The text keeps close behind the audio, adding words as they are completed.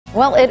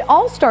Well, it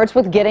all starts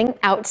with getting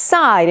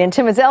outside, and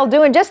Tim Mazzell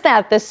doing just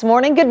that this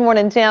morning. Good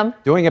morning, Tim.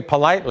 Doing it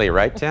politely,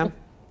 right, Tim?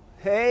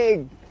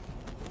 Hey.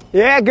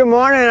 Yeah, good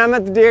morning. I'm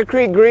at the Deer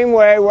Creek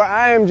Greenway where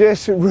I am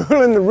just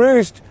ruling the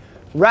roost,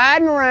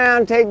 riding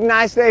around, taking a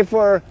nice day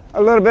for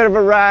a little bit of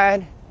a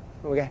ride.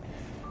 Okay.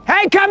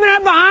 Hey, coming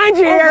up behind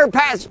you here,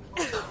 Pat.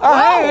 Oh,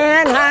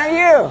 hey, Ann, how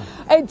are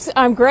you?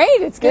 I'm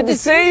great. It's good to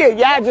see you.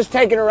 Yeah, just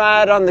taking a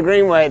ride on the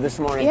Greenway this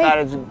morning. Yeah. Thought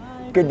it was a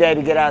good day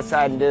to get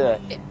outside and do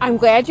it. I'm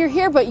glad you're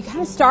here, but you kind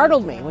of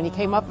startled me when you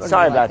came up.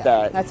 Sorry about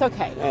that. That's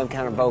okay. I'm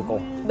kind of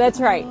vocal. That's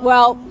right.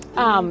 Well,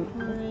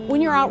 when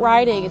you're out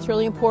riding, it's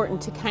really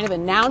important to kind of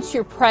announce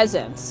your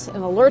presence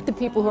and alert the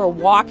people who are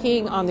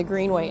walking on the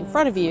Greenway in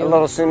front of you. A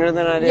little sooner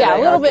than I did? Yeah,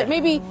 a little bit.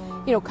 Maybe,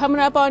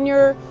 coming up on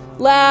your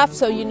left,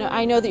 so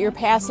I know that you're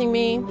passing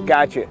me.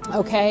 Gotcha.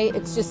 Okay,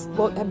 it's just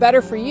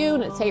better for you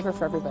and it's safer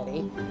for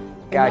everybody.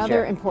 Gotcha.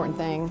 Another important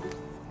thing,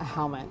 a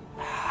helmet.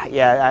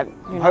 Yeah,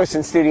 I'm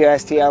hosting Studio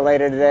STL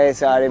later today,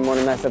 so I didn't want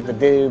to mess up the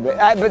do,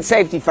 but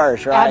safety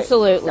first, right?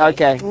 Absolutely.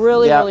 Okay.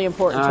 Really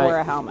important to wear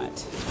a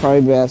helmet.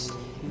 Probably best.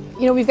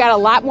 We've got a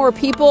lot more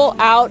people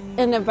out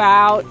and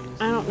about.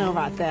 I don't know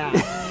about that.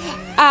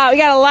 We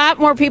got a lot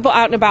more people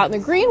out and about in the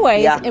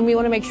greenways, and we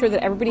want to make sure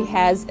that everybody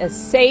has a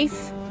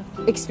safe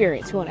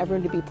experience. We want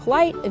everyone to be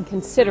polite and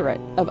considerate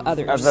of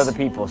others. Of other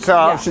people. So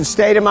I should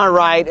stay to my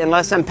right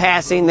unless I'm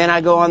passing, then I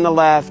go on the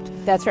left.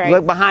 That's right.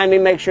 Look behind me,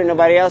 make sure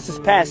nobody else is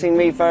passing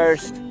me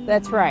first.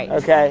 That's right.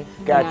 Okay,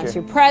 gotcha. Announce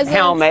your presence.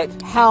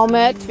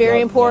 Helmet, very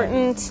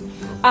important.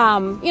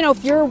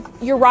 If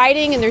you're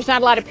riding and there's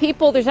not a lot of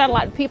people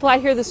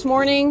out here this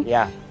morning.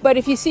 Yeah. But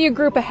if you see a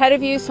group ahead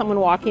of you, someone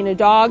walking a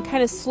dog,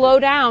 kind of slow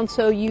down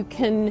so you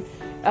can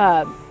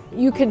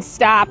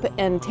stop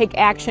and take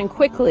action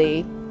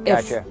quickly.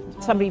 Gotcha.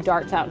 If somebody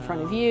darts out in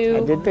front of you.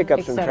 I did pick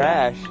up some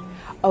trash.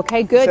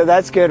 Okay, good. So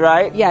that's good,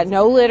 right? Yeah,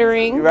 no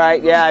littering.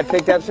 Right, yeah, I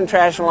picked up some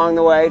trash along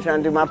the way,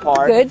 trying to do my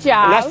part. Good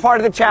job. And that's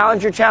part of the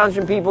challenge. You're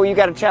challenging people. You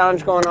got a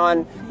challenge going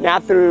on now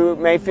through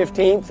May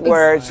 15th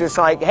where it's just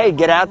like, hey,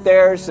 get out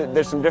there. So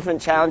there's some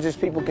different challenges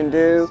people can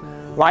do,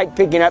 like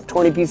picking up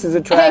 20 pieces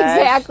of trash.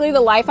 Exactly,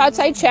 the Life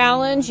Outside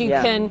Challenge. You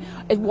can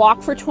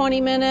walk for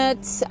 20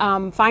 minutes,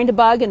 find a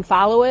bug and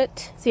follow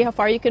it. See how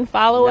far you can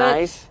follow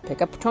it.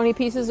 Pick up 20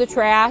 pieces of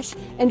trash.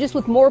 And just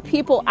with more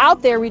people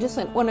out there, we just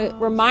want to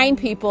remind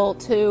people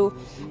to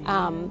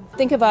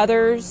think of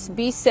others,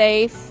 be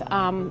safe,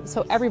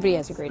 so everybody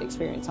has a great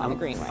experience on the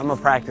Greenway. I'm going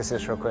to practice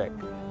this real quick.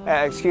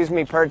 Excuse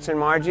me, Perts and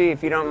Margie,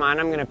 if you don't mind,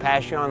 I'm going to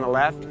pass you on the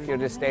left. If you'll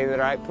just stay to the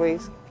right,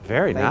 please.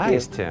 Very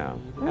nice,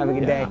 Tim. Have a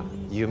good day.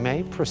 You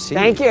may proceed.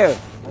 Thank you.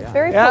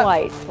 Very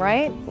polite,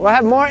 right? We'll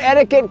have more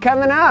etiquette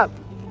coming up.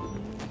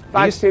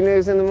 Fox 2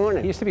 News in the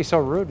morning. He used to be so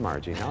rude,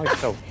 Margie. Now he's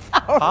so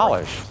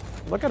polished.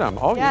 Look at him.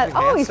 Oh,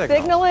 Yeah. He's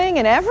signaling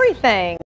and everything.